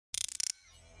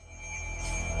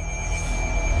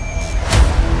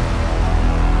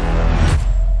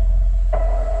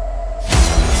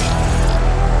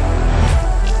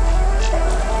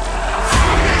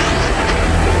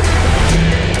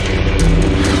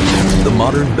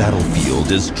modern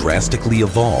battlefield has drastically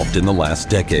evolved in the last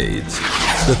decades.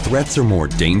 The threats are more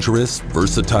dangerous,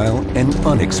 versatile, and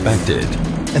unexpected,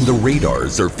 and the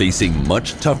radars are facing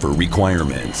much tougher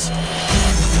requirements.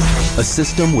 A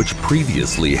system which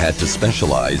previously had to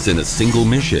specialize in a single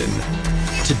mission,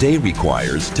 today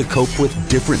requires to cope with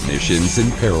different missions in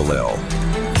parallel.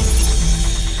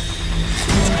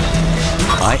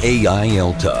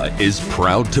 IAI-ELTA is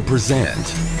proud to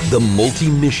present the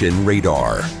Multi-Mission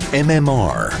Radar,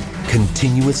 MMR,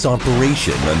 Continuous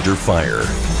Operation Under Fire.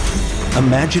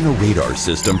 Imagine a radar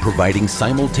system providing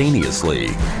simultaneously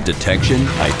detection,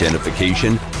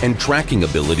 identification, and tracking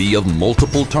ability of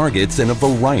multiple targets in a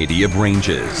variety of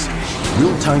ranges.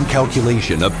 Real-time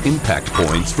calculation of impact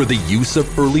points for the use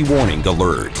of early warning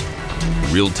alert.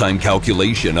 Real-time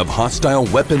calculation of hostile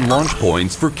weapon launch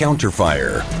points for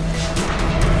counterfire.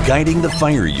 Guiding the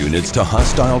fire units to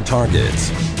hostile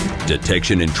targets.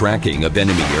 Detection and tracking of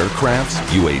enemy aircrafts,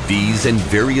 UAVs, and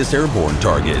various airborne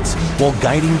targets, while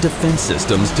guiding defense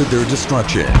systems to their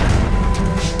destruction.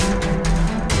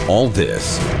 All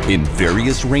this in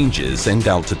various ranges and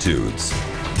altitudes.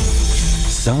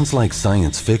 Sounds like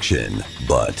science fiction,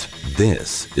 but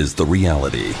this is the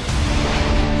reality.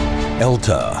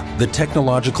 ELTA, the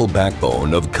technological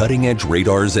backbone of cutting-edge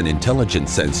radars and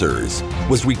intelligence sensors,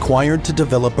 was required to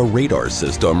develop a radar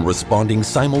system responding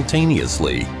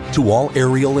simultaneously to all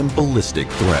aerial and ballistic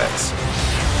threats.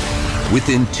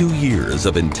 Within 2 years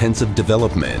of intensive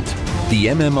development, the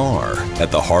MMR, at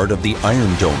the heart of the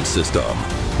Iron Dome system,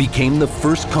 became the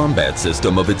first combat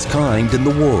system of its kind in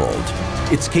the world.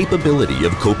 Its capability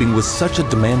of coping with such a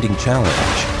demanding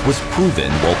challenge was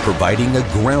proven while providing a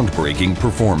groundbreaking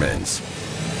performance.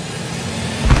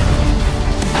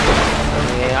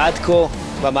 עד כה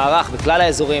במערך, בכלל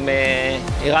האזורים,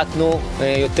 הרתנו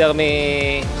יותר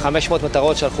מ-500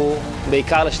 מטרות שהלכו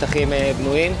בעיקר לשטחים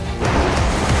בנויים.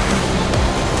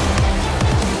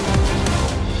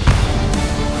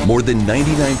 More than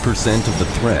 99% of the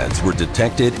threats were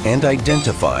detected and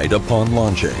identified upon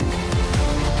launching.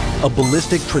 A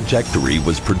ballistic trajectory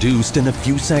was produced in a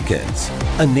few seconds,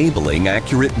 enabling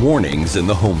accurate warnings in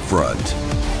the home front.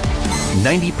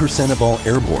 90% of all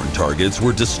airborne targets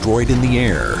were destroyed in the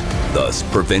air, thus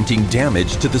preventing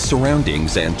damage to the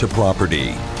surroundings and to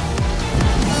property.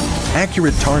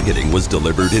 Accurate targeting was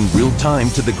delivered in real time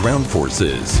to the ground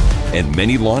forces, and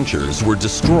many launchers were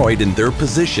destroyed in their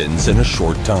positions in a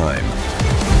short time.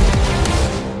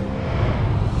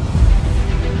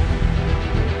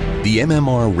 The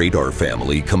MMR radar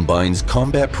family combines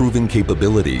combat-proven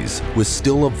capabilities with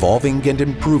still evolving and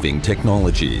improving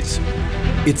technologies.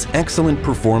 Its excellent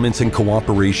performance and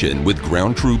cooperation with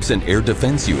ground troops and air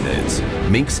defense units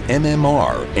makes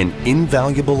MMR an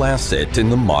invaluable asset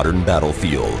in the modern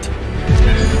battlefield.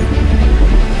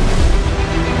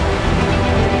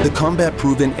 The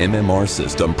combat-proven MMR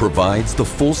system provides the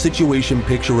full situation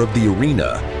picture of the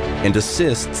arena and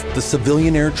assists the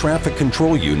civilian air traffic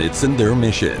control units in their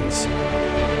missions.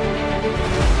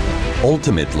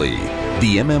 Ultimately,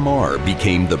 the MMR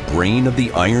became the brain of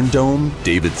the Iron Dome,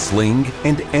 David Sling,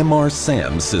 and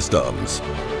MR-SAM systems.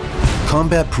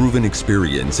 Combat-proven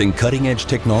experience and cutting-edge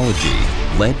technology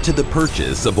led to the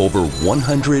purchase of over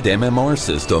 100 MMR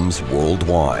systems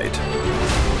worldwide.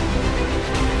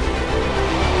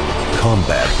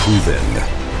 Combat-proven,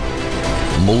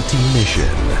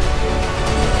 multi-mission,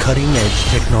 cutting-edge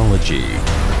technology.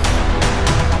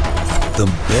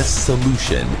 The best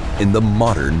solution in the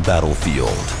modern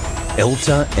battlefield.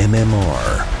 ELTA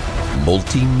MMR,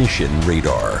 Multi-Mission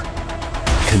Radar.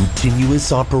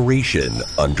 Continuous operation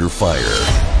under fire.